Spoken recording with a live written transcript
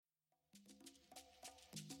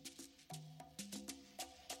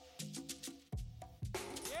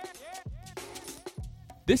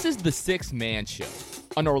This is the Sixth Man Show,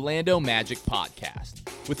 an Orlando Magic podcast,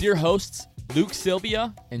 with your hosts Luke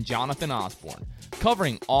Sylvia and Jonathan Osborne,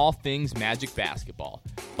 covering all things Magic basketball.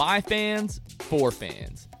 By fans, for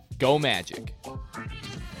fans. Go Magic.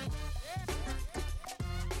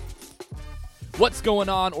 What's going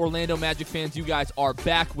on, Orlando Magic fans? You guys are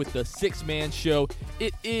back with the Sixth Man Show.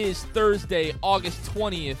 It is Thursday, August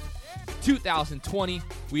 20th, 2020.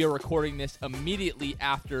 We are recording this immediately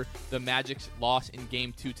after the Magic's loss in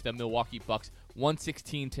Game 2 to the Milwaukee Bucks,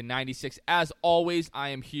 116-96. As always, I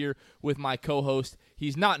am here with my co-host.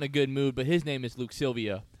 He's not in a good mood, but his name is Luke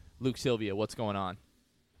Sylvia. Luke Sylvia, what's going on?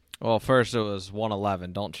 Well, first it was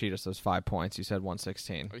 111. Don't cheat us those 5 points. You said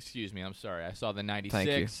 116. Oh, excuse me, I'm sorry. I saw the 96.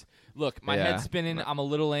 Thank you. Look, my head's spinning. I'm a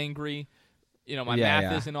little angry. You know, my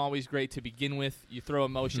math isn't always great to begin with. You throw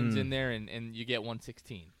emotions in there, and you get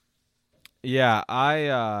 116. Yeah,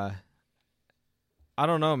 I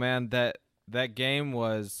don't know, man. That game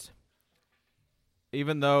was,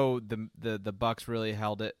 even though the Bucks really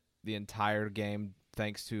held it the entire game,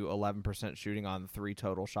 thanks to 11% shooting on 3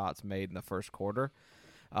 total shots made in the first quarter,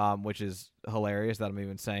 which is hilarious that I'm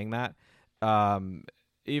even saying that.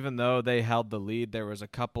 Even though they held the lead, there was a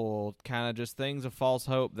couple kind of just things of false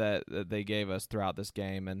hope that they gave us throughout this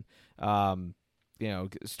game. And,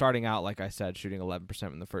 starting out, like I said, shooting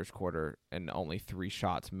 11% in the first quarter and only 3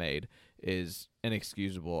 shots made is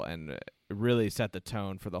inexcusable and really set the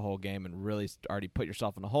tone for the whole game and really already put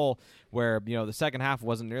yourself in a hole where, the second half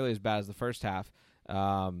wasn't nearly as bad as the first half,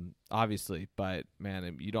 obviously. But,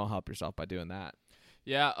 man, you don't help yourself by doing that.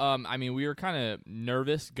 Yeah, we were kind of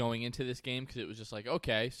nervous going into this game because it was just like,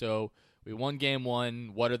 okay, so we won game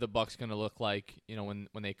 1. What are the Bucks going to look like, when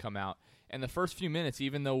they come out? And the first few minutes,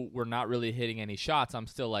 even though we're not really hitting any shots, I'm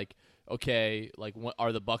still like, okay, like,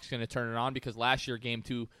 are the Bucks going to turn it on? Because last year, game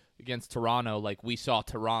 2 against Toronto, like, we saw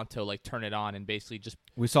Toronto, like, turn it on and basically just...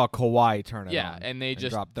 We saw Kawhi turn it on. Yeah, and they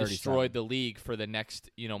just destroyed the league for the next,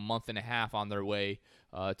 month and a half on their way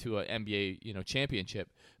to an NBA, championship.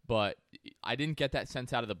 But I didn't get that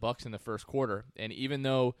sense out of the Bucks in the first quarter. And even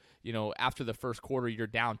though, after the first quarter you're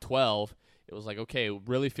down 12, it was like, okay, it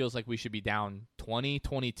really feels like we should be down 20,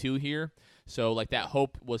 22 here. So, like, that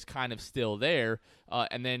hope was kind of still there.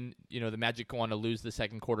 And then, the Magic go on to lose the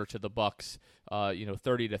second quarter to the Bucks,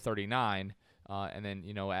 30-39. And then,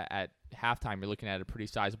 at halftime, you're looking at a pretty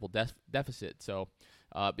sizable deficit. So,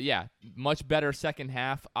 but yeah, much better second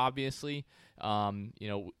half, obviously.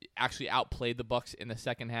 Actually outplayed the Bucks in the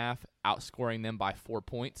second half, outscoring them by 4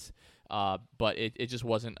 points. But it just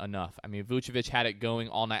wasn't enough. I mean, Vucevic had it going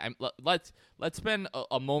all night. Let's spend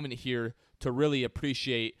a moment here to really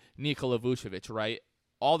appreciate Nikola Vucevic, right?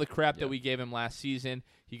 All the crap that we gave him last season,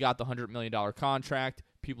 he got the $100 million contract.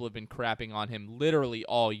 People have been crapping on him literally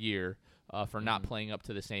all year for not playing up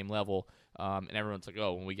to the same level. And everyone's like,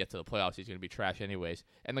 oh, when we get to the playoffs, he's going to be trash anyways.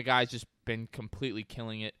 And the guy's just been completely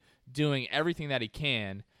killing it, doing everything that he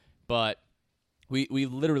can. But we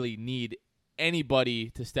literally need anybody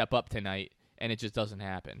to step up tonight, and it just doesn't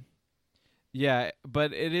happen. Yeah,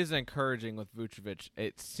 but it is encouraging with Vucevic.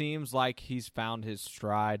 It seems like he's found his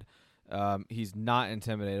stride. He's not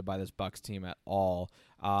intimidated by this Bucks team at all.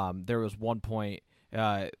 There was one point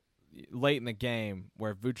late in the game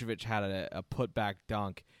where Vucevic had a putback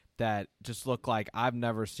dunk that just looked like I've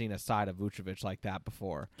never seen a side of Vucevic like that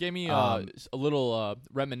before. Gave me a little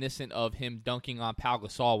reminiscent of him dunking on Pau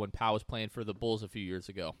Gasol when Pau was playing for the Bulls a few years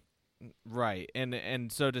ago. Right,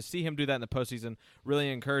 and so to see him do that in the postseason,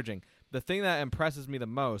 really encouraging. The thing that impresses me the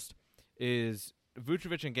most is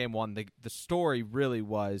Vucevic in Game 1, the story really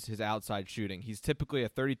was his outside shooting. He's typically a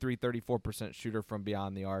 33-34% shooter from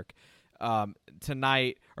beyond the arc.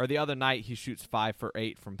 Tonight, or the other night, he shoots 5 for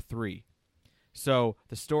 8 from 3. So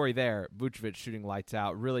the story there, Vucevic shooting lights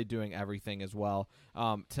out, really doing everything as well.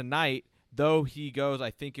 Tonight, though he goes, I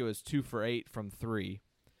think it was 2 for 8 from 3,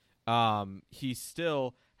 he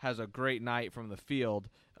still has a great night from the field.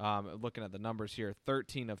 Looking at the numbers here,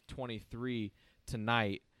 13 of 23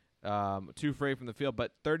 tonight, 2 for 8 from the field,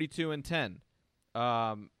 but 32 and 10.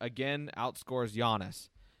 Again, outscores Giannis.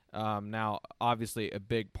 Now, obviously, a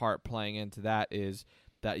big part playing into that is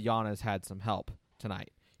that Giannis had some help tonight.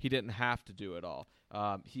 He didn't have to do it all.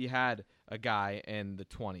 He had a guy in the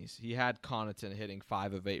 20s. He had Connaughton hitting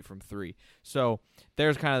 5 of 8 from 3. So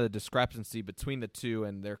there's kind of the discrepancy between the two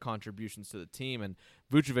and their contributions to the team. And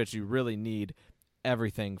Vucevic, you really need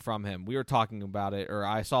everything from him. We were talking about it, or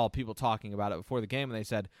I saw people talking about it before the game, and they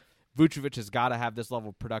said Vucevic has got to have this level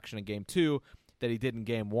of production in Game 2 that he did in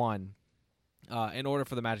Game 1 in order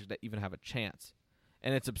for the Magic to even have a chance.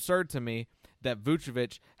 And it's absurd to me that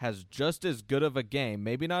Vucevic has just as good of a game,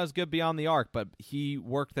 maybe not as good beyond the arc, but he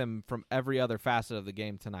worked them from every other facet of the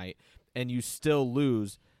game tonight, and you still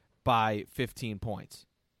lose by 15 points.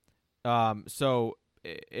 So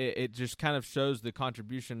it just kind of shows the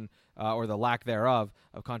contribution or the lack thereof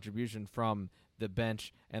of contribution from the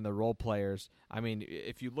bench and the role players. I mean,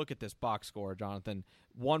 if you look at this box score, Jonathan,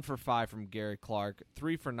 1 for 5 from Gary Clark,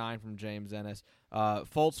 3 for 9 from James Ennis,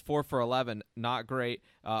 Fultz 4 for 11, not great.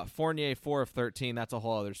 Fournier 4 of 13, that's a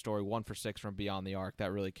whole other story. 1 for 6 from beyond the arc,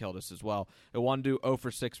 that really killed us as well. Iwundu 0 for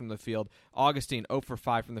 6 from the field. Augustine 0 for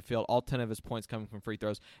 5 from the field, all 10 of his points coming from free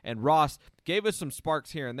throws. And Ross gave us some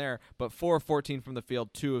sparks here and there, but 4 of 14 from the field,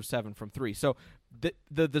 2 of 7 from 3. So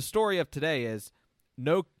the story of today is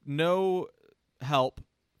no help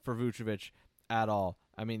for Vucevic at all.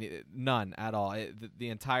 I mean, none at all. The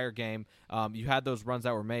entire game, you had those runs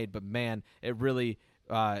that were made, but man, it really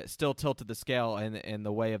still tilted the scale in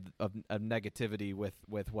the way of negativity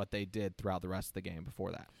with what they did throughout the rest of the game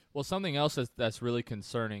before that. Well, something else that's really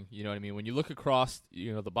concerning, you know what I mean? When you look across,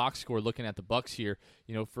 the box score, looking at the Bucks here,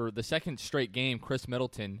 for the second straight game, Chris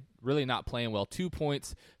Middleton really not playing well. 2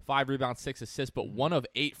 points, 5 rebounds, 6 assists, but 1 of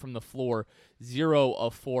 8 from the floor, 0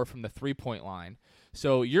 of 4 from the three-point line.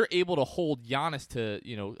 So you're able to hold Giannis to,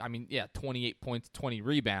 28 points, 20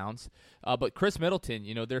 rebounds. But Chris Middleton,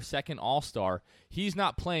 their second all-star, he's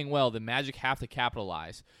not playing well. The Magic have to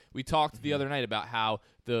capitalize. We talked the other night about how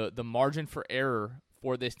the margin for error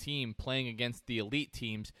for this team playing against the elite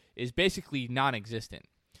teams is basically non-existent.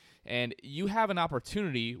 And you have an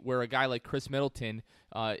opportunity where a guy like Chris Middleton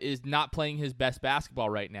is not playing his best basketball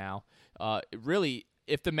right now. Really,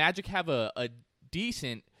 if the Magic have a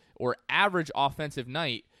decent or average offensive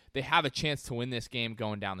night, they have a chance to win this game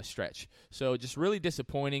going down the stretch. So just really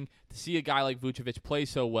disappointing to see a guy like Vucevic play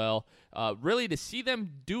so well. Really to see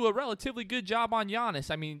them do a relatively good job on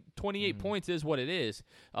Giannis. I mean, 28 points is what it is.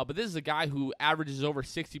 But this is a guy who averages over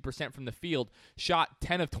 60% from the field, shot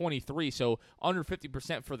 10 of 23, so under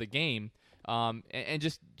 50% for the game. And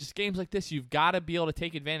just games like this, you've got to be able to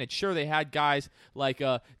take advantage. Sure, they had guys like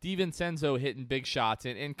DiVincenzo hitting big shots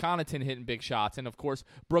and Connaughton hitting big shots, and of course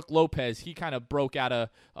Brook Lopez. He kind of broke out of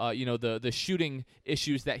the shooting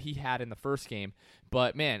issues that he had in the first game.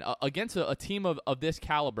 But man, against a team of this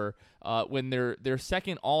caliber, when their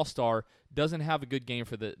second All-Star doesn't have a good game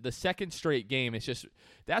for the second straight game,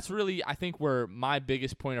 that's really, I think, where my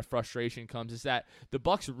biggest point of frustration comes, is that the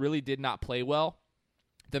Bucks really did not play well.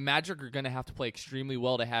 The Magic are going to have to play extremely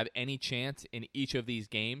well to have any chance in each of these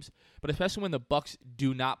games, but especially when the Bucks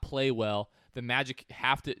do not play well, the Magic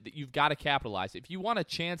you've got to capitalize. If you want a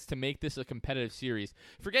chance to make this a competitive series,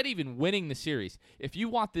 forget even winning the series. If you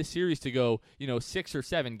want this series to go, 6 or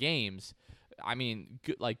 7 games, I mean,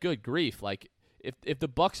 good grief. Like, if the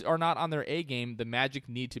Bucks are not on their A game, the Magic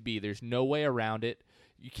need to be. There's no way around it.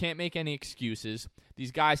 You can't make any excuses.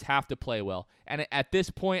 These guys have to play well. And at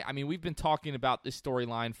this point, I mean, we've been talking about this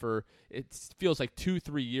storyline for, it feels like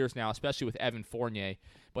 2-3 years now, especially with Evan Fournier.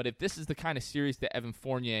 But if this is the kind of series that Evan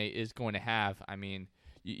Fournier is going to have, I mean,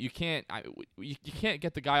 you can't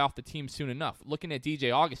get the guy off the team soon enough. Looking at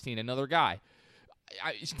DJ Augustine, another guy.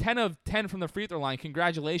 10 of 10 from the free throw line.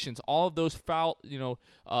 Congratulations. All of those foul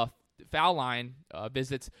line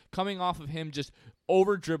visits coming off of him just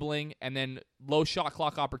over dribbling and then low shot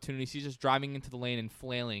clock opportunities. He's just driving into the lane and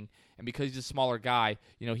flailing, and because he's a smaller guy,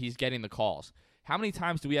 he's getting the calls. How many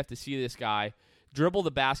times do we have to see this guy dribble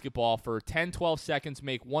the basketball for 10-12 seconds,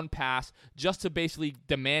 make one pass just to basically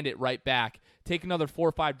demand it right back, take another 4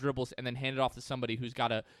 or 5 dribbles, and then hand it off to somebody who's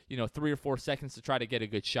got 3 or 4 seconds to try to get a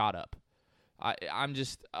good shot up? I'm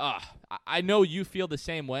just I know you feel the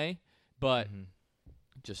same way, but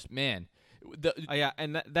just, man. Yeah,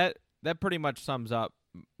 and that pretty much sums up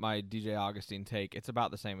my DJ Augustine take. It's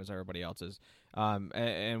about the same as everybody else's.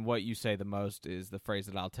 And what you say the most is the phrase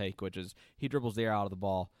that I'll take, which is he dribbles the air out of the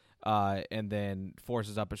ball and then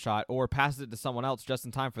forces up a shot or passes it to someone else just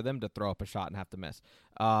in time for them to throw up a shot and have to miss.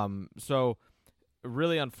 So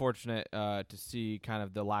really unfortunate to see kind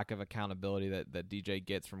of the lack of accountability that DJ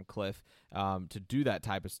gets from Cliff to do that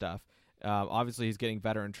type of stuff. Obviously, he's getting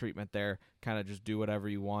veteran treatment there. Kind of just do whatever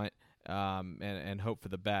you want and hope for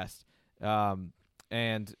the best.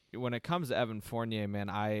 And when it comes to Evan Fournier, man,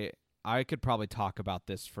 I could probably talk about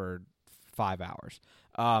this for 5 hours.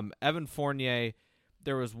 Evan Fournier,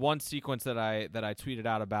 there was one sequence that I tweeted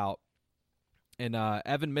out about, and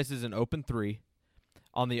Evan misses an open 3.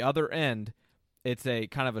 On the other end, it's a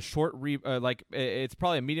kind of a short it's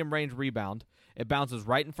probably a medium range rebound. It bounces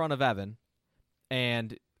right in front of Evan,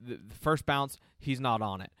 and the first bounce, he's not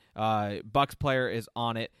on it. Bucks player is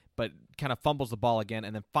on it, but kind of fumbles the ball again,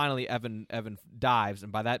 and then finally Evan dives,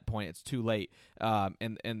 and by that point it's too late,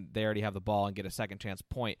 and they already have the ball and get a second chance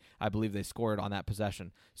point. I believe they scored on that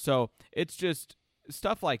possession. So it's just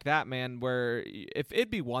stuff like that, man, where if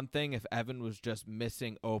it'd be one thing if Evan was just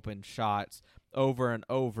missing open shots over and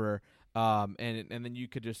over, and then you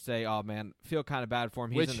could just say, oh man, feel kind of bad for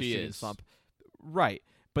him. He's in a shooting slump. Right,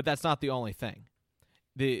 but that's not the only thing.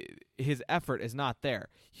 His effort is not there.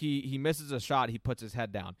 He misses a shot, he puts his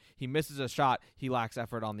head down. He misses a shot, he lacks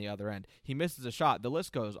effort on the other end. He misses a shot. The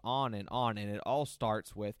list goes on, and it all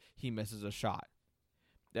starts with he misses a shot.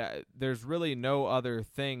 There's really no other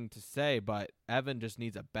thing to say, but Evan just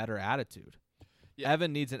needs a better attitude. Yeah.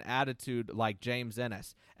 Evan needs an attitude like James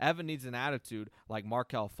Ennis. Evan needs an attitude like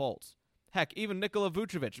Markelle Fultz. Heck, even Nikola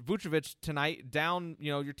Vucevic. Vucevic tonight down,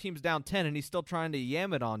 your team's down 10, and he's still trying to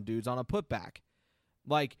yam it on dudes on a putback.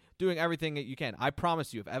 Like, doing everything that you can. I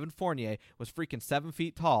promise you, if Evan Fournier was freaking 7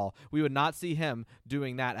 feet tall, we would not see him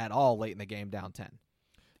doing that at all late in the game down 10,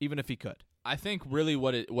 even if he could. I think really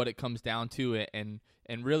what it comes down to, and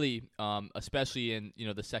really, especially in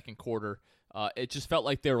the second quarter, it just felt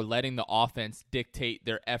like they were letting the offense dictate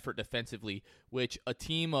their effort defensively, which a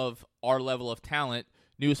team of our level of talent,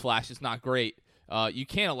 newsflash, is not great. You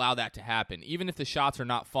can't allow that to happen. Even if the shots are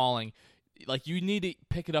not falling, like, you need to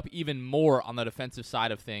pick it up even more on the defensive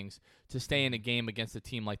side of things to stay in a game against a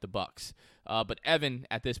team like the Bucks. But Evan,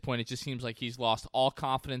 at this point, it just seems like he's lost all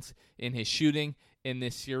confidence in his shooting in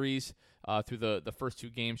this series. Through the first two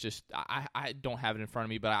games, I don't have it in front of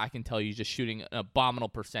me, but I can tell you just shooting an abominable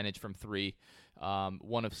percentage from three.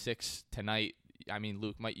 1 of 6 tonight. I mean,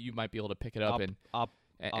 Luke, you might be able to pick it up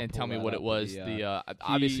and tell me what it was.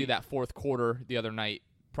 Obviously that fourth quarter the other night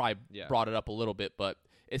probably brought it up a little bit, but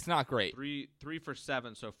it's not great. 3 for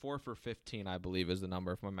 7, so 4 for 15, I believe, is the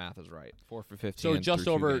number if my math is right. 4 for 15. So just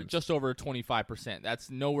over 25%. That's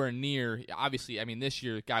nowhere near. Obviously, I mean, this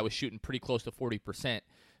year the guy was shooting pretty close to 40%.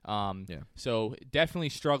 So definitely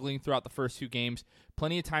struggling throughout the first 2 games.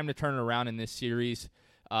 Plenty of time to turn it around in this series.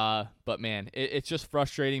 But man, it's just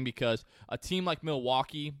frustrating because a team like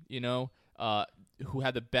Milwaukee, who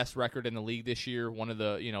had the best record in the league this year, one of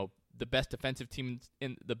the best defensive teams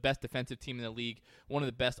in the league, one of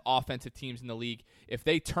the best offensive teams in the league. If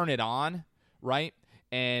they turn it on, right,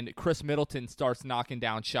 and Chris Middleton starts knocking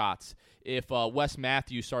down shots, if Wes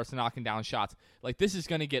Matthews starts knocking down shots, like, this is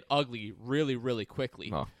going to get ugly really, really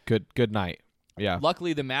quickly. Oh, good night. Yeah.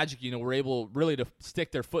 Luckily, the Magic, were able really to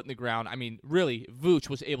stick their foot in the ground. I mean, really, Vooch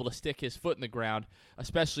was able to stick his foot in the ground,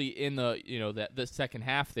 especially in the second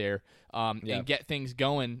half there, and get things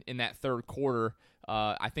going in that third quarter.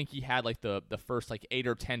 I think he had like the first 8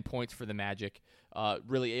 or 10 points for the Magic,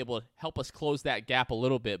 really able to help us close that gap a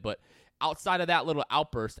little bit. But outside of that little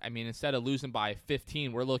outburst, I mean, instead of losing by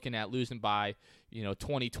 15, we're looking at losing by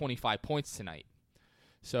 20, 25 points tonight.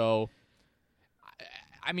 So,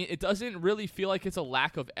 I mean, it doesn't really feel like it's a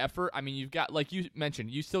lack of effort. I mean, you've got, like you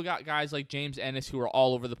mentioned, you still got guys like James Ennis who are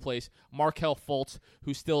all over the place. Markelle Fultz,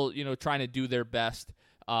 who's still, trying to do their best.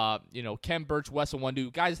 Kem Birch, Wes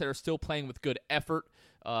Iwundu, guys that are still playing with good effort,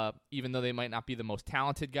 even though they might not be the most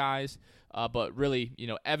talented guys. But really,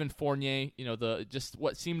 Evan Fournier, just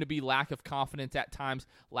what seemed to be lack of confidence at times,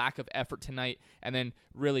 lack of effort tonight, and then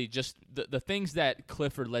really just the things that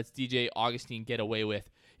Clifford lets DJ Augustin get away with.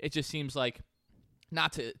 It just seems like,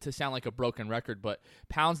 not to sound like a broken record, but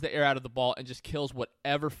pounds the air out of the ball and just kills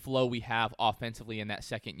whatever flow we have offensively in that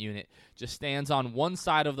second unit. Just stands on one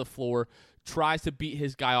side of the floor, tries to beat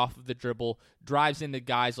his guy off of the dribble, drives into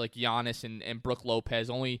guys like Giannis and Brook Lopez,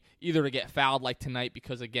 only either to get fouled like tonight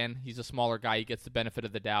because, again, he's a smaller guy, he gets the benefit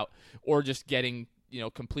of the doubt, or just getting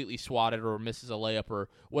completely swatted or misses a layup or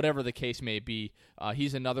whatever the case may be.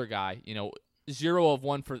 He's another guy, 0 of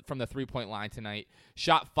 1 from the three-point line tonight,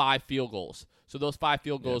 shot 5 field goals. So those 5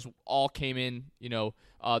 field goals all came in,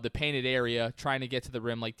 the painted area, trying to get to the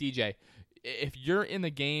rim. Like, DJ, if you're in the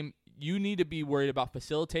game, you need to be worried about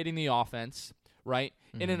facilitating the offense, right,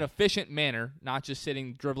 in an efficient manner, not just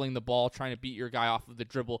sitting, dribbling the ball, trying to beat your guy off of the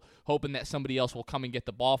dribble, hoping that somebody else will come and get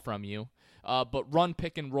the ball from you. But run,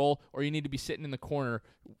 pick, and roll, or you need to be sitting in the corner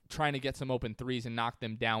trying to get some open threes and knock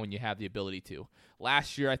them down when you have the ability to.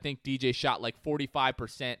 Last year, I think DJ shot like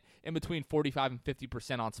 45%, in between 45 and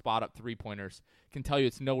 50% on spot-up three-pointers. Can tell you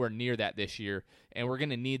it's nowhere near that this year, and we're going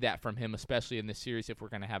to need that from him, especially in this series if we're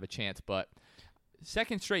going to have a chance. But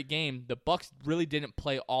second straight game, the Bucks really didn't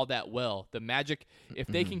play all that well. The Magic, if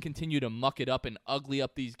they can continue to muck it up and ugly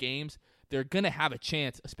up these games, they're going to have a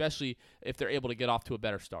chance, especially if they're able to get off to a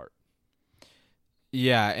better start.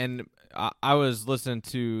 Yeah, and I was listening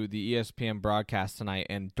to the ESPN broadcast tonight,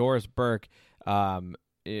 and Doris Burke,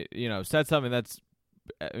 said something that's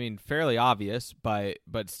I mean, fairly obvious, but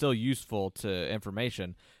still useful to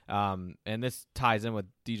information. And this ties in with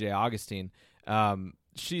DJ Augustine.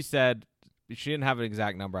 She said she didn't have an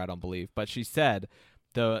exact number, I don't believe, but she said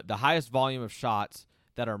the highest volume of shots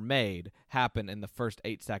that are made happen in the first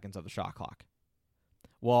 8 seconds of the shot clock.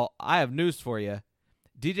 Well, I have news for you.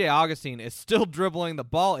 DJ Augustine is still dribbling the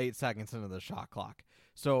ball 8 seconds into the shot clock.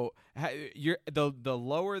 So the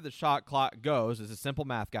lower the shot clock goes, it's a simple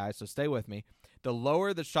math, guys, so stay with me. The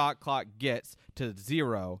lower the shot clock gets to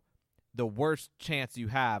 0, the worse chance you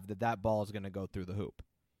have that ball is going to go through the hoop.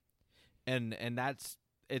 And that's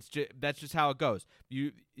just how it goes.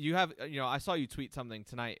 You have, I saw you tweet something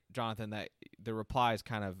tonight, Jonathan, that the replies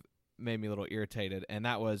kind of made me a little irritated, and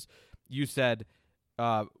that was, you said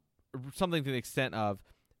something to the extent of,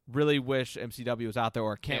 really wish MCW was out there,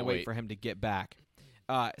 or can't wait for him to get back.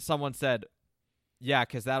 Someone said, yeah,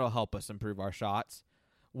 because that'll help us improve our shots.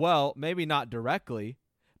 Well, maybe not directly,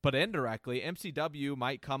 but indirectly, MCW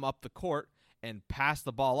might come up the court and pass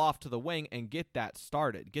the ball off to the wing and get that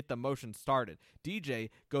started, get the motion started. DJ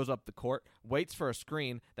goes up the court, waits for a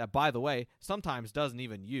screen that, by the way, sometimes doesn't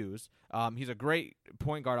even use. He's a great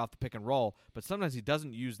point guard off the pick and roll, but sometimes he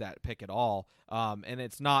doesn't use that pick at all, and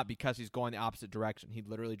it's not because he's going the opposite direction. He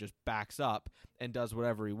literally just backs up and does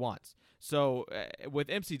whatever he wants. So with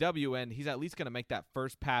MCW, and he's at least going to make that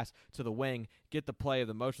first pass to the wing, get the play of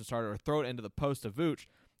the motion started, or throw it into the post of Vooch.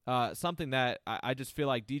 Something that I just feel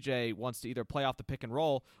like DJ wants to either play off the pick and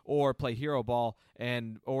roll or play hero ball,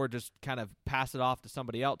 or just kind of pass it off to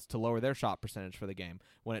somebody else to lower their shot percentage for the game,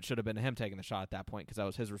 when it should have been him taking the shot at that point, because that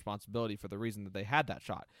was his responsibility for the reason that they had that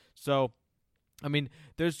shot. So, I mean,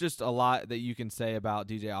 there's just a lot that you can say about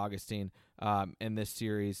DJ Augustine in this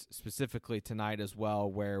series, specifically tonight as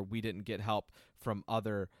well, where we didn't get help from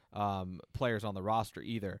other players on the roster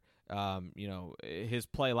either. His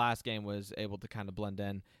play last game was able to kind of blend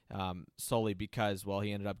in solely because,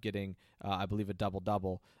 he ended up getting, I believe, a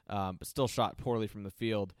double-double, but still shot poorly from the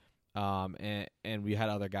field. And we had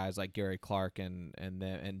other guys like Gary Clark and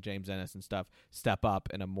James Ennis and stuff step up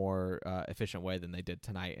in a more efficient way than they did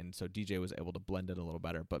tonight, and so DJ was able to blend it a little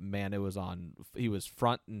better. But man, he was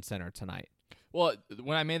front and center tonight. Well,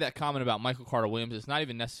 when I made that comment about Michael Carter-Williams, it's not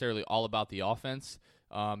even necessarily all about the offense.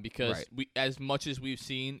 Because right. as much as we've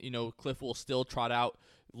seen, Cliff will still trot out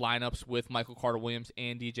lineups with Michael Carter-Williams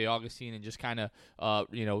and DJ Augustine, and just kind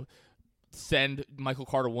of, send Michael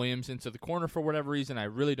Carter-Williams into the corner for whatever reason. I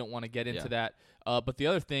really don't want to get into that. But the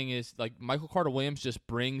other thing is, like, Michael Carter-Williams just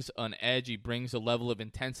brings an edge. He brings a level of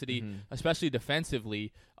intensity, especially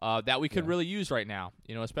defensively, that we could really use right now.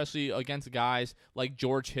 Especially against guys like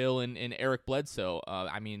George Hill and Eric Bledsoe.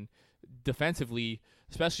 Defensively,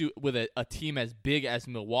 especially with a team as big as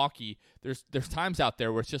Milwaukee, there's times out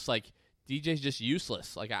there where it's just like DJ's just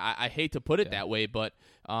useless. Like, I hate to put it that way, but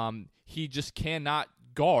he just cannot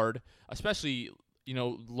guard, especially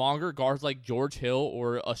longer guards like George Hill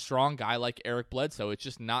or a strong guy like Eric Bledsoe. It's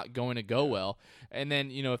just not going to go well. And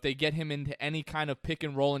then if they get him into any kind of pick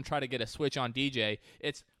and roll and try to get a switch on DJ,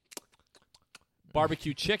 it's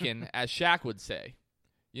barbecue chicken, as Shaq would say.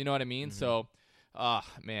 You know what I mean? So,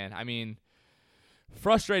 man, I mean,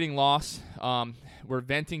 frustrating loss. We're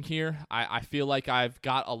venting here. I feel like I've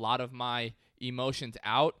got a lot of my emotions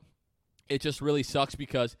out. It just really sucks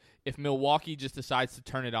because if Milwaukee just decides to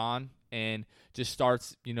turn it on and just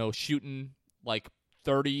starts, shooting like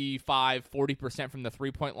 35-40% from the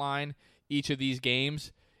three-point line each of these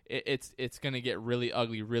games, it's going to get really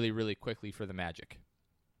ugly really, really quickly for the Magic.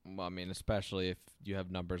 Well, I mean, especially if you have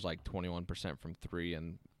numbers like 21% from three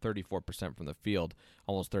and 34% from the field,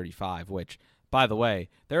 almost 35, which, by the way,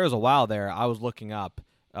 there was a while there I was looking up,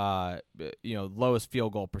 lowest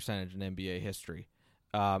field goal percentage in NBA history.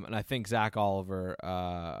 And I think Zach Oliver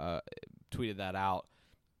tweeted that out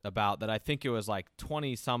about that. I think it was like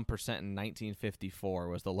 20-some percent in 1954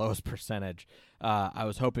 was the lowest percentage. I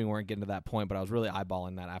was hoping we weren't getting to that point, but I was really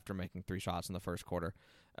eyeballing that after making 3 shots in the first quarter.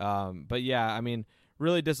 But, yeah, I mean,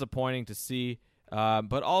 really disappointing to see.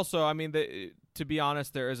 But also, I mean, to be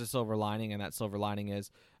honest, there is a silver lining, and that silver lining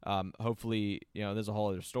is hopefully, there's a whole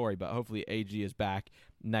other story, but hopefully AG is back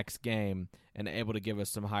next game and able to give us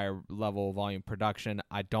some higher level volume production.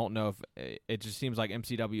 I don't know if it just seems like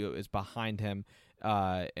MCW is behind him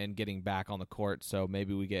and getting back on the court, so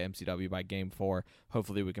maybe we get MCW by Game 4.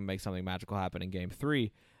 Hopefully we can make something magical happen in Game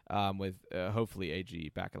 3 with hopefully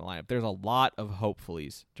AG back in the lineup. There's a lot of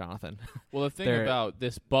hopefullys, Jonathan. Well, the thing about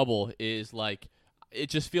this bubble is, like, it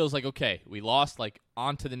just feels like, okay, we lost, like,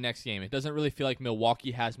 on to the next game. It doesn't really feel like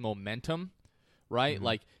Milwaukee has momentum, right?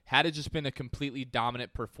 Like, had it just been a completely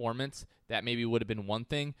dominant performance, that maybe would have been one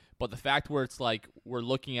thing. But the fact where it's like we're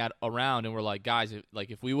looking at around and we're like, guys,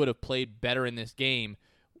 if we would have played better in this game,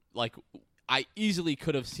 like, I easily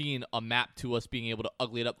could have seen a map to us being able to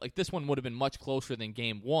ugly it up. Like, this one would have been much closer than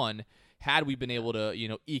game one had we been able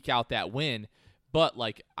to, eke out that win. But,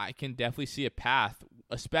 like, I can definitely see a path,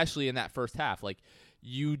 especially in that first half. Like,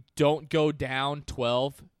 you don't go down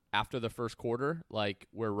 12 after the first quarter. Like,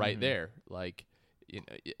 we're right there. Like,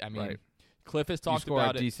 I mean, Right. Cliff has talked you score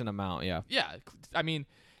about a decent amount, yeah. Yeah, I mean,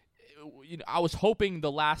 I was hoping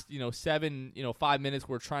the last 5 minutes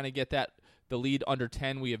we're trying to get the lead under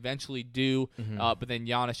 10. We eventually do, but then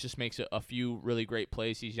Giannis just makes a few really great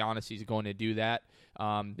plays. He's going to do that.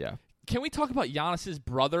 Yeah. Can we talk about Giannis's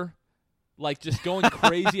brother? Like, just going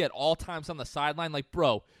crazy at all times on the sideline. Like,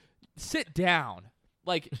 bro, sit down.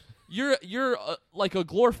 Like, you're like a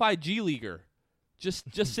glorified G leaguer. Just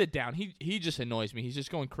sit down. He just annoys me. He's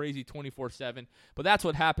just going crazy 24/7. But that's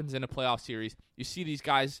what happens in a playoff series. You see these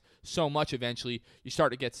guys so much eventually, you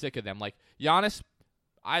start to get sick of them. Like, Giannis,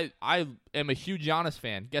 I am a huge Giannis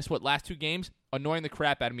fan. Guess what? Last 2 games, annoying the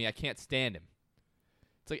crap out of me. I can't stand him.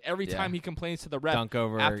 It's like every time he complains to the ref Dunk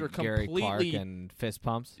over after Gary completely Clark and fist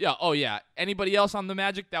pumps. Yeah, oh yeah. Anybody else on the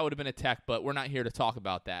Magic, that would have been a tech, but we're not here to talk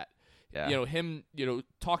about that. Yeah. Him,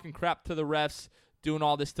 talking crap to the refs, doing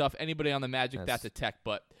all this stuff. Anybody on the Magic, that's a tech,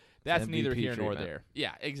 but that's neither here nor there.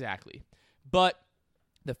 Yeah, exactly. But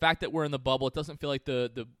the fact that we're in the bubble, it doesn't feel like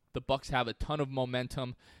the Bucks have a ton of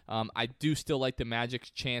momentum. I do still like the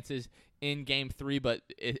Magic's chances in Game 3, but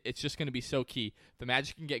it's just going to be so key. The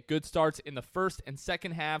Magic can get good starts in the first and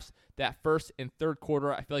second halves, that first and third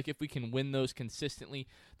quarter. I feel like if we can win those consistently,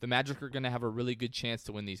 the Magic are going to have a really good chance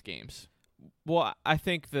to win these games. Well, I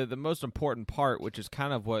think the most important part, which is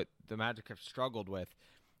kind of what the Magic have struggled with,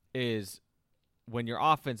 is when your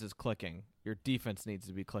offense is clicking, your defense needs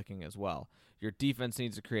to be clicking as well. Your defense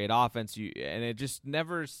needs to create offense, and it just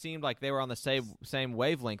never seemed like they were on the same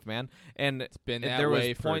wavelength, man. And it's been that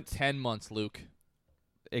way for 10 months, Luke.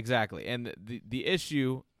 Exactly. And the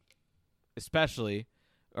issue, especially,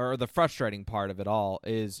 or the frustrating part of it all,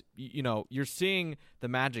 is you're seeing the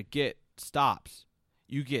Magic get stops.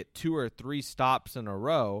 You get 2 or 3 stops in a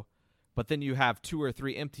row, but then you have 2 or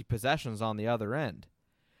 3 empty possessions on the other end.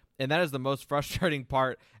 And that is the most frustrating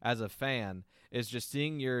part as a fan, is just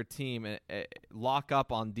seeing your team lock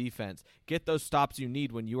up on defense, get those stops you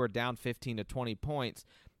need when you are down 15 to 20 points,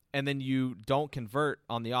 and then you don't convert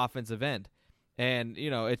on the offensive end. And,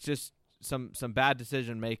 it's just some bad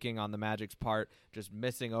decision-making on the Magic's part, just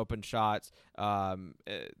missing open shots.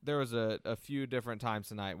 There was a few different times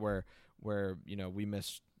tonight where we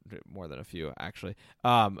missed more than a few, actually.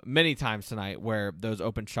 Many times tonight where those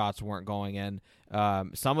open shots weren't going in.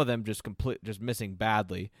 Some of them just missing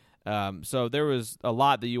badly. So there was a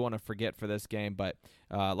lot that you want to forget for this game, but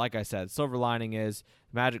like I said, silver lining is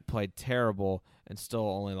Magic played terrible and still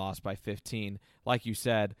only lost by 15. Like you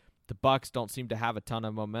said, the Bucks don't seem to have a ton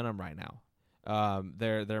of momentum right now.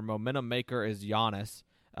 Their momentum maker is Giannis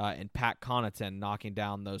and Pat Connaughton knocking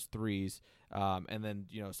down those threes, and then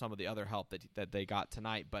some of the other help that they got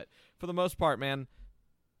tonight. But for the most part, man,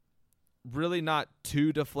 really not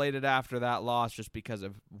too deflated after that loss, just because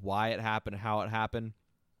of why it happened, how it happened.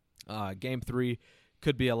 Game 3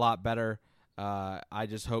 could be a lot better. I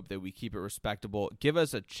just hope that we keep it respectable. Give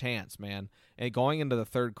us a chance, man. And going into the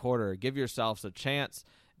third quarter, give yourselves a chance.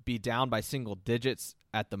 Be down by single digits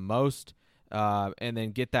at the most, and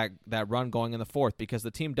then get that run going in the fourth, because the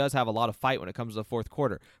team does have a lot of fight when it comes to the fourth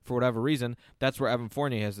quarter. For whatever reason, that's where Evan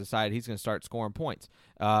Fournier has decided he's going to start scoring points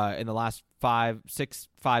in the last 5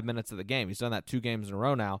 minutes of the game. He's done that 2 games in a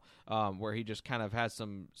row now, where he just kind of has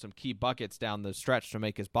some key buckets down the stretch to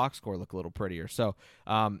make his box score look a little prettier. So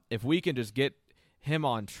if we can just get him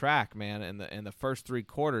on track, man, in the first 3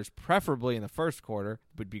 quarters, preferably in the first quarter,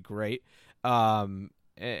 would be great.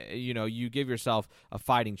 You give yourself a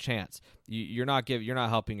fighting chance. You're not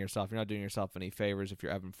helping yourself. You're not doing yourself any favors if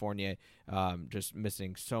you're Evan Fournier, just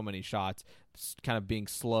missing so many shots, kind of being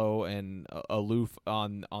slow and aloof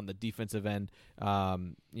on the defensive end.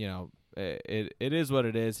 It is what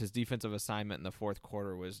it is. His defensive assignment in the fourth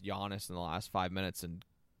quarter was Giannis in the last 5 minutes, and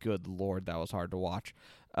good Lord, that was hard to watch.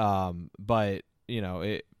 But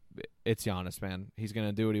it's Giannis, man. He's going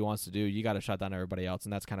to do what he wants to do. You got to shut down everybody else,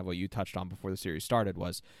 and that's kind of what you touched on before the series started,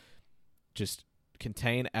 was just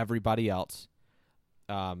contain everybody else.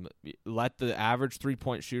 Let the average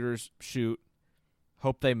three-point shooters shoot,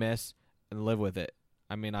 hope they miss, and live with it.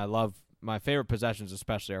 I mean, my favorite possessions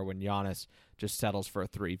especially are when Giannis just settles for a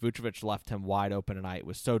 3. Vucevic left him wide open tonight. It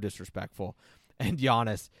was so disrespectful. And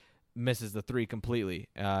Giannis misses the three completely,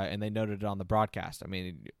 and they noted it on the broadcast. I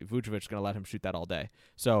mean, Vucevic's going to let him shoot that all day.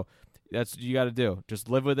 So that's what you got to do. Just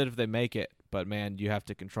live with it if they make it. But, man, you have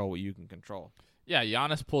to control what you can control. Yeah,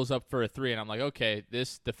 Giannis pulls up for a three, and I'm like, okay,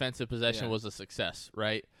 this defensive possession was a success,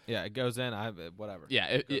 right? Yeah, it goes in. Whatever.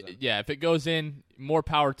 Yeah, if it goes in, more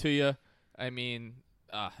power to you. I mean,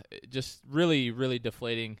 just really, really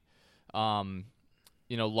deflating,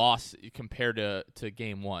 loss compared to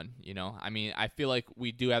game one. I mean, I feel like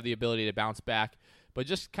we do have the ability to bounce back, but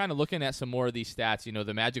just kind of looking at some more of these stats,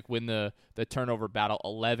 the Magic win the turnover battle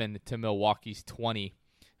 11 to Milwaukee's 20.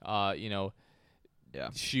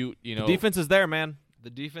 Shoot, the defense is there, man. The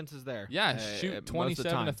defense is there. Yeah, shoot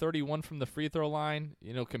 27 to 31 from the free throw line,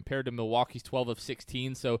 compared to Milwaukee's 12 of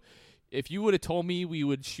 16. So if you would have told me we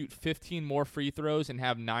would shoot 15 more free throws and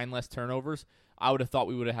have 9 less turnovers, I would have thought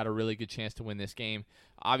we would have had a really good chance to win this game.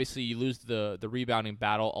 Obviously, you lose the rebounding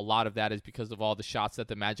battle. A lot of that is because of all the shots that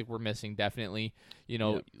the Magic were missing, definitely.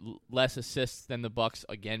 Less assists than the Bucks,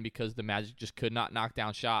 again, because the Magic just could not knock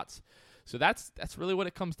down shots. So that's really what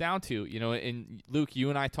it comes down to, and Luke, you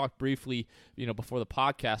and I talked briefly, before the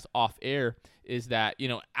podcast off air, is that,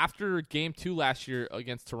 after game 2 last year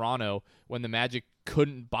against Toronto, when the Magic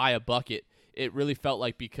couldn't buy a bucket, it really felt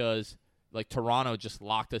like because Toronto just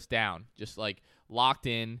locked us down, just locked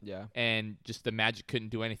in, and just the Magic couldn't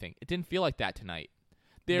do anything. It didn't feel like that tonight.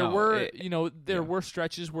 There were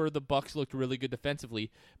stretches where the Bucks looked really good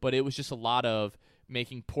defensively, but it was just a lot of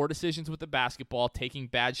making poor decisions with the basketball, taking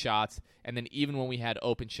bad shots, and then even when we had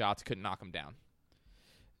open shots, couldn't knock them down.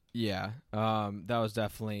 Yeah, that was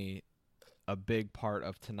definitely a big part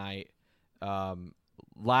of tonight.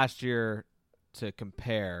 Last year, to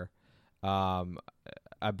compare,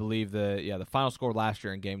 I believe the final score last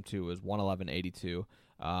year in Game 2 was 111-82.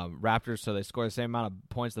 Raptors, so they scored the same amount of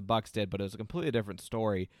points the Bucks did, but it was a completely different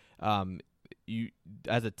story.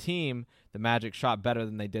 As a team, the Magic shot better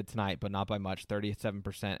than they did tonight, but not by much,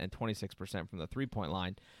 37% and 26% from the three-point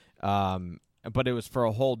line. But it was for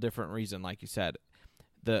a whole different reason, like you said.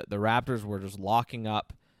 The Raptors were just locking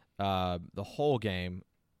up the whole game.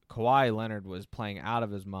 Kawhi Leonard was playing out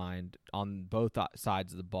of his mind on both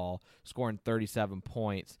sides of the ball, scoring 37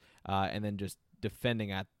 points, and then just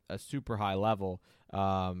defending at a super high level.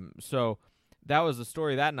 So that was the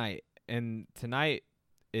story that night. And tonight,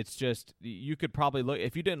 it's just, you could probably look,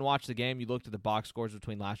 if you didn't watch the game, you looked at the box scores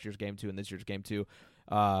between last year's Game 2 and this year's Game 2,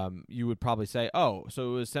 you would probably say, oh,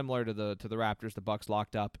 so it was similar to the Raptors. The Bucks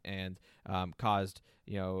locked up and caused,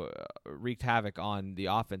 wreaked havoc on the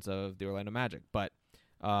offense of the Orlando Magic. But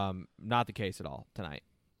not the case at all tonight.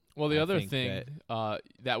 Well, the other thing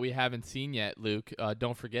that we haven't seen yet, Luke,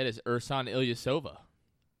 don't forget, is Ersan Ilyasova,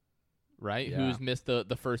 right? Yeah. Who's missed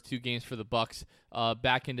the first 2 games for the Bucks.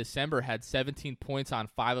 Back in December, had 17 points on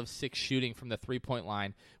 5 of 6 shooting from the three-point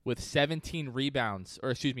line, with 14 rebounds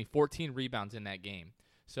in that game.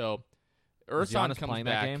 So Ersan comes back.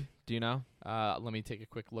 That game? Do you know? Let me take a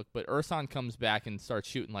quick look. But Ersan comes back and starts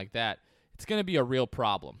shooting like that. It's going to be a real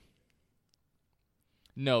problem.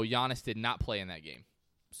 No, Giannis did not play in that game.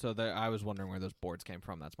 So I was wondering where those boards came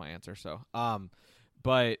from. That's my answer. So,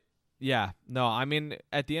 but yeah, no, I mean,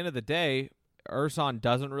 at the end of the day, Ersan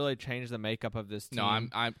doesn't really change the makeup of this team. No,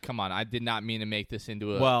 I'm come on. I did not mean to make this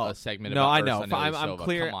into a segment about I know. Ersan I'm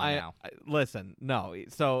clear. Come on now. Listen, no.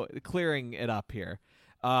 So clearing it up here,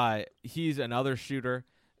 he's another shooter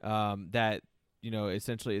that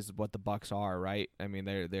essentially is what the Bucks are, right? I mean,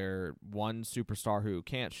 they're one superstar who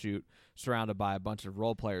can't shoot, surrounded by a bunch of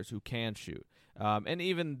role players who can shoot, and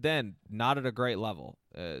even then, not at a great level.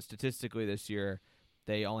 Statistically, this year,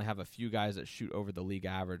 they only have a few guys that shoot over the league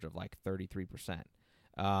average of like 33%,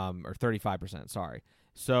 or 35%. Sorry.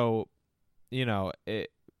 So, Ersan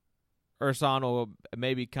will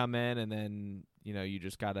maybe come in, and then you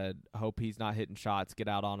just gotta hope he's not hitting shots, get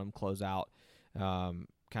out on him, close out.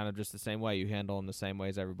 Kind of just the same way. You handle him the same way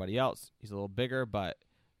as everybody else. He's a little bigger, but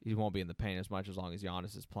he won't be in the paint as much as long as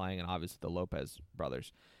Giannis is playing, and obviously the Lopez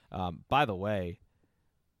brothers. By the way,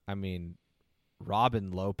 I mean,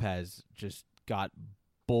 Robin Lopez just got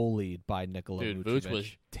bullied by Nikola Vucevic. Dude, Vuce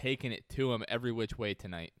was taking it to him every which way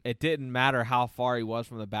tonight. It didn't matter how far he was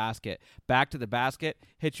from the basket. Back to the basket,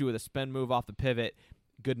 hit you with a spin move off the pivot.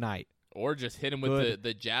 Good night. Or just hit him with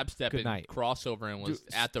the jab step and crossover and was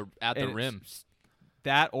at the rim.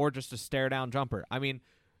 That or just a stare-down jumper. I mean,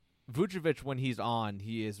 Vucevic, when he's on,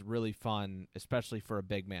 he is really fun, especially for a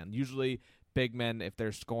big man. Usually, big men, if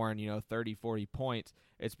they're scoring, 30, 40 points,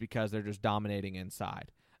 it's because they're just dominating inside.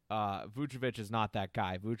 Vucevic is not that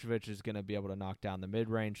guy. Vucevic is going to be able to knock down the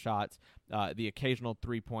mid-range shots, the occasional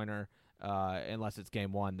three-pointer, unless it's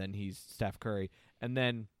game 1, then he's Steph Curry. And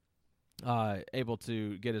then able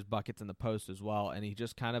to get his buckets in the post as well, and he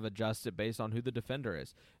just kind of adjusts it based on who the defender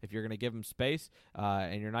is. If you're going to give him space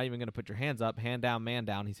and you're not even going to put your hands up, hand down, man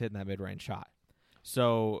down, he's hitting that mid-range shot.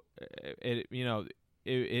 So,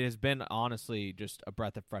 it has been honestly just a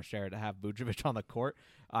breath of fresh air to have Vucevic on the court.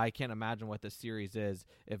 I can't imagine what this series is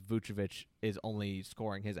if Vucevic is only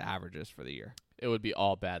scoring his averages for the year. It would be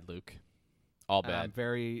all bad, Luke. All bad.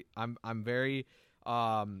 I'm very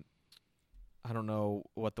I don't know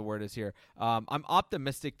what the word is here. I'm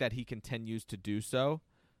optimistic that he continues to do so,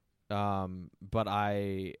 but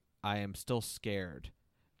I am still scared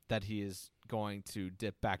that he is going to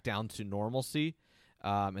dip back down to normalcy,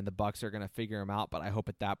 and the Bucks are going to figure him out. But I hope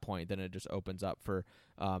at that point, then it just opens up for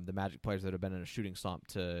the Magic players that have been in a shooting slump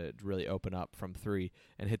to really open up from three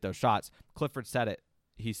and hit those shots. Clifford said it.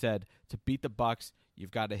 He said, to beat the Bucks,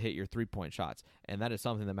 you've got to hit your three-point shots, and that is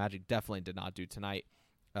something the Magic definitely did not do tonight.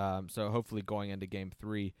 So hopefully going into Game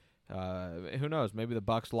 3, who knows? Maybe the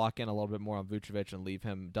Bucks lock in a little bit more on Vucevic and leave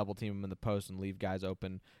him, double team him in the post and leave guys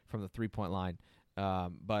open from the 3-point line.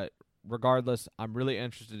 But regardless, I'm really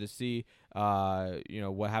interested to see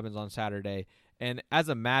what happens on Saturday. And as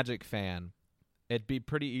a Magic fan, it'd be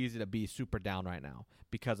pretty easy to be super down right now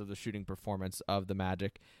because of the shooting performance of the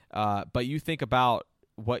Magic. But you think about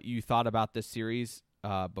what you thought about this series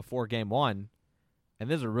before Game 1, and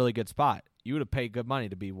this is a really good spot. You would have paid good money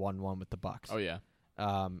to be 1-1 with the Bucks. Oh, yeah.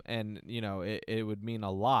 And, it would mean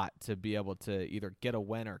a lot to be able to either get a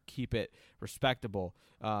win or keep it respectable.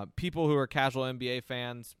 People who are casual NBA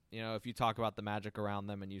fans, if you talk about the Magic around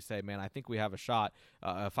them and you say, man, I think we have a shot,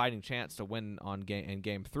 a fighting chance to win in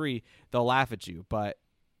Game 3, they'll laugh at you. But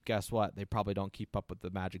guess what? They probably don't keep up with the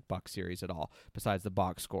Magic Bucks series at all, besides the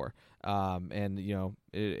box score.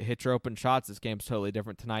 Hit your open shots. This game's totally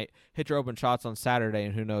different tonight. Hit your open shots on Saturday,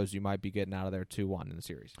 and who knows, you might be getting out of there 2-1 in the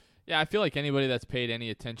series. Yeah, I feel like anybody that's paid any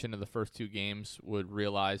attention to the first two games would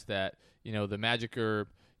realize that, the Magic are,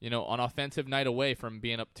 an offensive night away from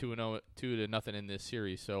being up 2-0 in this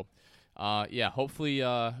series. So,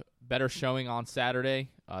 hopefully better showing on Saturday.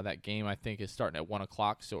 That game, I think, is starting at 1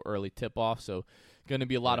 o'clock, so early tip-off. So, going to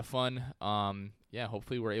be a lot of fun.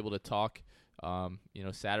 Hopefully we're able to talk,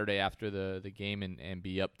 Saturday after the game and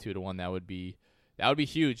be up 2-1. That would be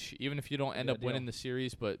huge, even if you don't end up winning the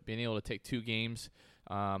series. But being able to take two games,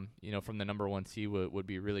 from the number 1 seed would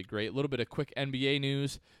be really great. A little bit of quick NBA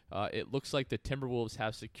news. It looks like the Timberwolves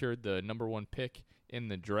have secured the number 1 pick in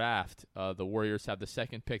the draft. The Warriors have the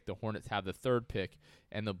 2nd pick, the Hornets have the 3rd pick,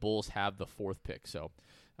 and the Bulls have the 4th pick. So,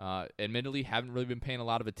 admittedly, haven't really been paying a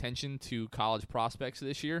lot of attention to college prospects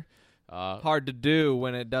this year. Hard to do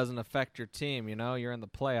when it doesn't affect your team. You're in the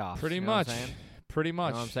playoffs. Pretty much. You know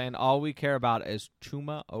what I'm saying? All we care about is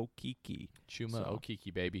Chuma Okeke.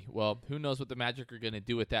 Okeke, baby. Well, who knows what the Magic are going to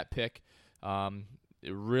do with that pick.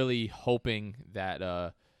 Really hoping that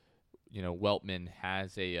Weltman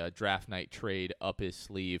has a draft night trade up his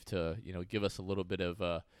sleeve to give us a little bit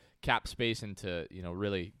of cap space and to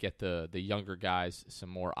really get the younger guys some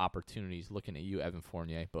more opportunities. Looking at you, Evan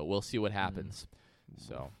Fournier, but we'll see what happens.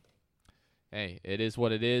 So, hey, it is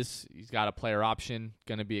what it is. He's got a player option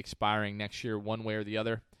going to be expiring next year, one way or the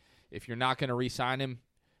other. If you're not going to re-sign him,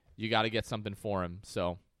 you got to get something for him.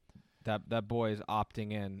 So that boy is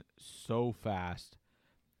opting in so fast,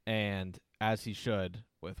 and as he should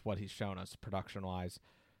with what he's shown us production-wise,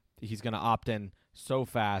 he's going to opt in so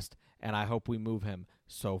fast, and I hope we move him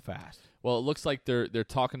so fast. Well, it looks like they're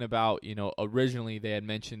talking about, originally they had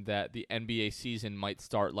mentioned that the NBA season might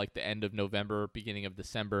start like the end of November, beginning of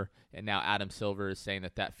December, and now Adam Silver is saying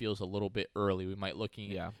that feels a little bit early. We might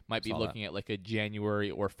be looking at like a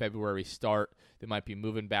January or February start. They might be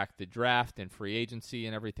moving back the draft and free agency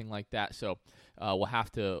and everything like that. So we'll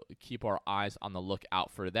have to keep our eyes on the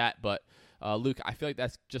lookout for that. But Luke, I feel like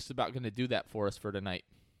that's just about going to do that for us for tonight.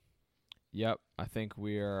 Yep, I think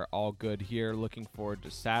we are all good here. Looking forward to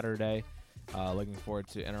Saturday. Looking forward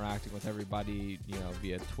to interacting with everybody,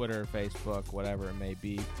 via Twitter, Facebook, whatever it may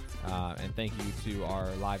be. And thank you to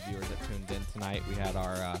our live viewers that tuned in tonight. We had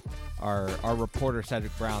our reporter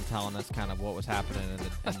Cedric Brown telling us kind of what was happening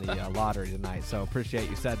in the lottery tonight. So appreciate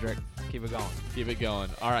you, Cedric. Keep it going. Keep it going.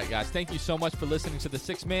 All right, guys. Thank you so much for listening to the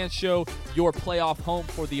Six Man Show, your playoff home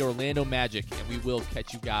for the Orlando Magic, and we will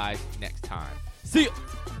catch you guys next time. See ya.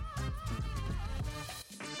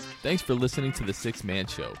 Thanks for listening to the Six Man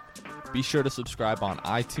Show. Be sure to subscribe on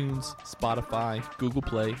iTunes, Spotify, Google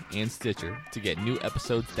Play, and Stitcher to get new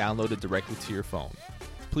episodes downloaded directly to your phone.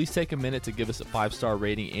 Please take a minute to give us a 5-star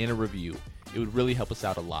rating and a review. It would really help us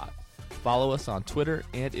out a lot. Follow us on Twitter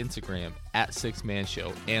and Instagram @Six Man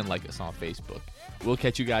Show and like us on Facebook. We'll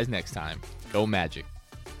catch you guys next time. Go Magic.